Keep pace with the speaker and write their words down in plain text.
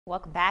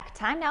Welcome back.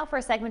 Time now for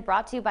a segment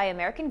brought to you by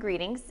American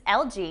Greetings,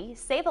 LG,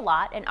 Save a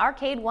Lot, and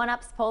Arcade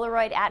 1-Up's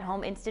Polaroid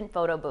at-home instant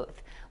photo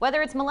booth.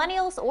 Whether it's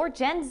millennials or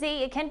Gen Z,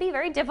 it can be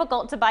very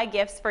difficult to buy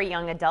gifts for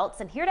young adults,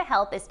 and here to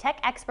help is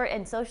tech expert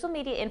and social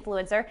media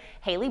influencer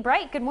Hailey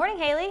Bright. Good morning,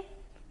 Hailey.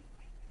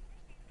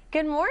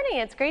 Good morning.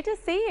 It's great to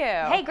see you.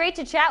 Hey, great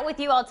to chat with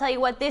you. I'll tell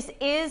you what, this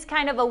is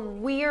kind of a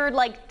weird,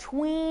 like,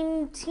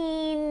 tween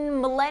teen.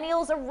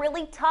 Millennials are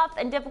really tough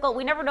and difficult.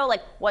 We never know,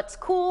 like, what's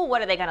cool, what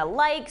are they going to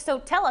like. So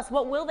tell us,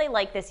 what will they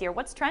like this year?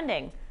 What's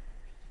trending?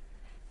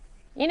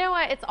 You know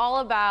what? It's all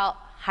about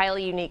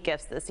highly unique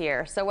gifts this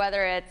year. So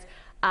whether it's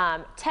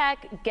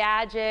tech,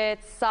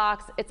 gadgets,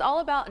 socks, it's all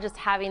about just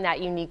having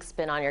that unique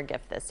spin on your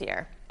gift this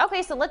year.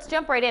 Okay, so let's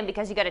jump right in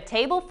because you got a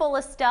table full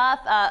of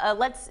stuff.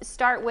 Let's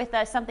start with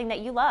something that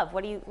you love.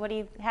 What do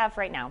you have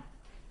right now?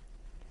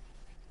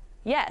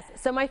 Yes,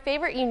 so my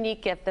favorite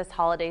unique gift this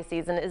holiday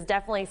season is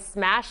definitely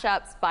Smash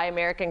Ups by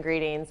American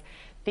Greetings.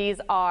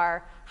 These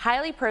are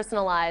highly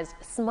personalized,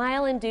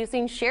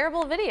 smile-inducing,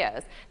 shareable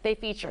videos. They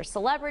feature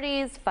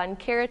celebrities, fun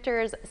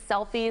characters,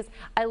 selfies.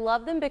 I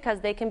love them because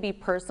they can be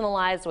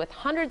personalized with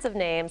hundreds of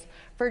names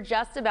for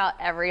just about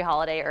every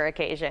holiday or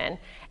occasion.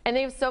 And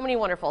they have so many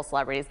wonderful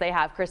celebrities. They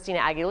have Christina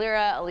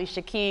Aguilera,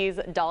 Alicia Keys,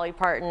 Dolly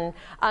Parton.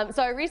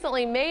 So I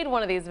recently made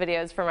one of these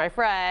videos for my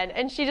friend,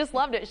 and she just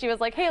loved it. She was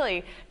like,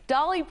 Hailey,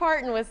 Dolly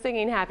Parton was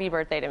singing Happy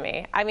Birthday to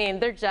me. I mean,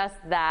 they're just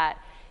that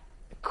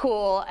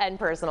cool and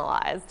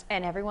personalized.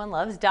 And everyone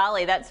loves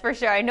Dolly, that's for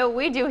sure. I know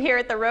we do here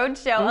at the Rhode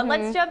Show.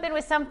 Let's jump in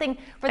with something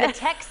for the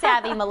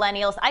tech-savvy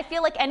millennials. I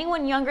feel like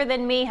anyone younger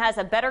than me has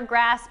a better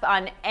grasp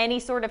on any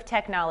sort of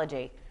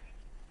technology.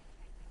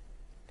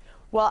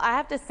 Well, I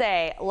have to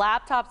say,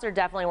 laptops are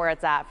definitely where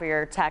it's at for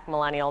your tech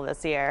millennial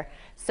this year.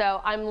 So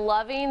I'm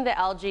loving the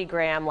LG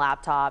Gram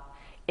laptop.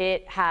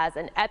 It has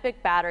an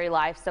epic battery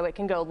life, so it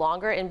can go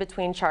longer in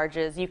between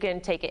charges. You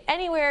can take it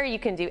anywhere, you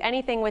can do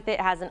anything with it.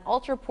 It has an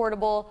ultra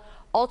portable,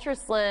 ultra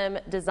slim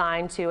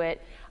design to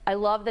it. I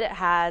love that it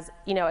has,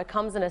 it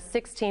comes in a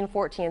 16,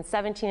 14, and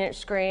 17-inch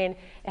screen.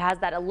 It has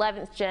that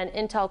 11th gen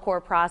Intel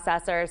Core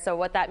processor. So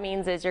what that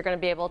means is you're going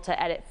to be able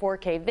to edit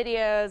 4K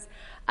videos,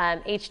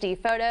 HD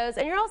photos,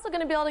 and you're also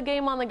going to be able to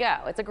game on the go.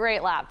 It's a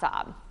great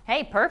laptop.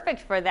 Hey,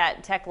 perfect for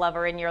that tech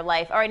lover in your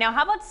life. All right, now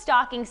how about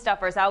stocking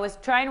stuffers? I was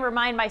trying to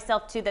remind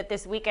myself too that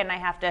this weekend I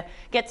have to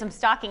get some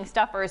stocking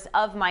stuffers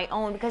of my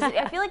own because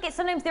I feel like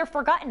sometimes they're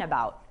forgotten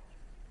about.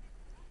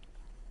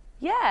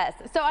 Yes,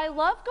 so I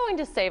love going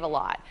to Save a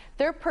Lot.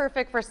 They're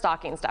perfect for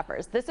stocking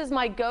stuffers. This is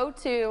my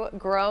go-to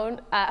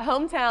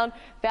hometown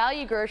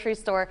value grocery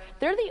store.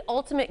 They're the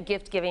ultimate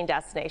gift-giving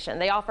destination.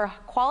 They offer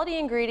quality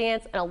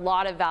ingredients and a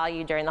lot of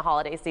value during the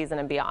holiday season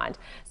and beyond.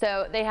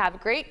 So they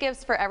have great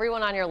gifts for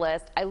everyone on your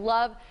list. I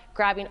love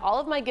grabbing all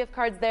of my gift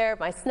cards there,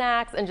 my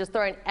snacks, and just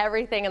throwing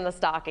everything in the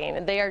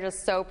stocking. They are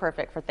just so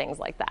perfect for things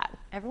like that.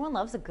 Everyone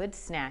loves a good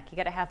snack. You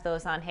got to have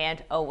those on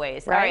hand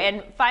always. Right. All right,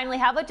 and finally,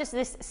 how about just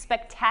this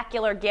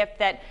spectacular gift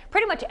that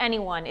pretty much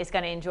anyone is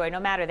going to enjoy, no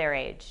matter their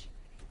age?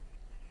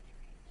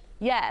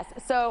 Yes,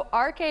 so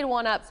Arcade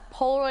 1-Up's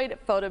Polaroid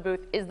photo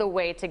booth is the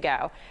way to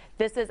go.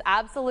 This is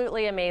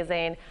absolutely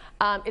amazing.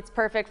 It's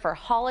perfect for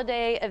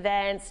holiday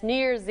events, New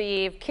Year's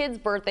Eve, kids'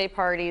 birthday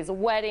parties,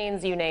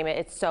 weddings, you name it.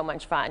 It's so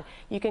much fun.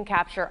 You can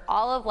capture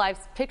all of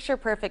life's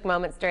picture-perfect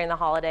moments during the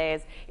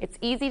holidays. It's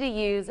easy to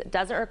use,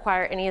 doesn't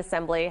require any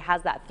assembly,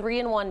 has that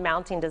 3-in-1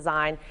 mounting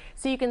design,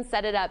 so you can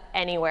set it up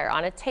anywhere,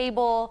 on a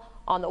table,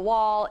 on the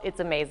wall. It's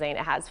amazing. It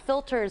has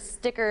filters,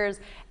 stickers,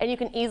 and you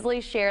can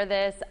easily share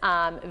this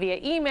via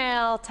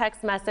email,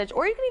 text message,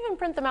 or you can even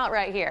print them out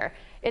right here.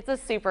 It's a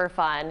super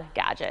fun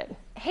gadget.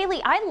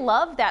 Hailey, I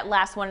love that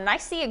last one, and I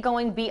see it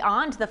going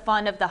beyond the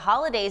fun of the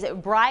holidays.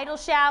 Bridal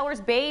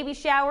showers, baby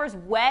showers,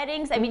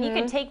 weddings. I mean, you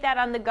can take that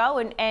on the go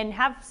and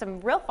have some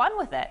real fun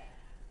with it.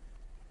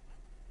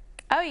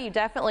 Oh, you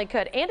definitely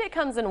could. And it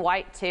comes in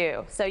white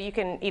too. So you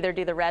can either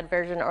do the red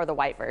version or the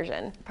white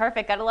version.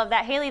 Perfect. Gotta love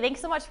that. Hailey,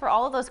 thanks so much for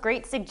all of those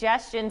great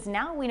suggestions.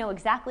 Now we know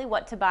exactly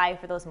what to buy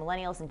for those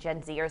millennials and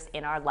Gen Zers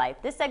in our life.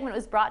 This segment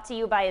was brought to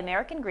you by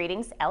American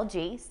Greetings,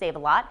 LG, Save a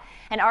Lot,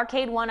 and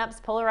Arcade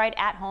 1-Up's Polaroid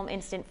at-home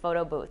instant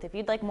photo booth. If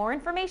you'd like more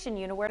information,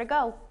 you know where to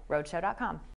go, rhodeshow.com.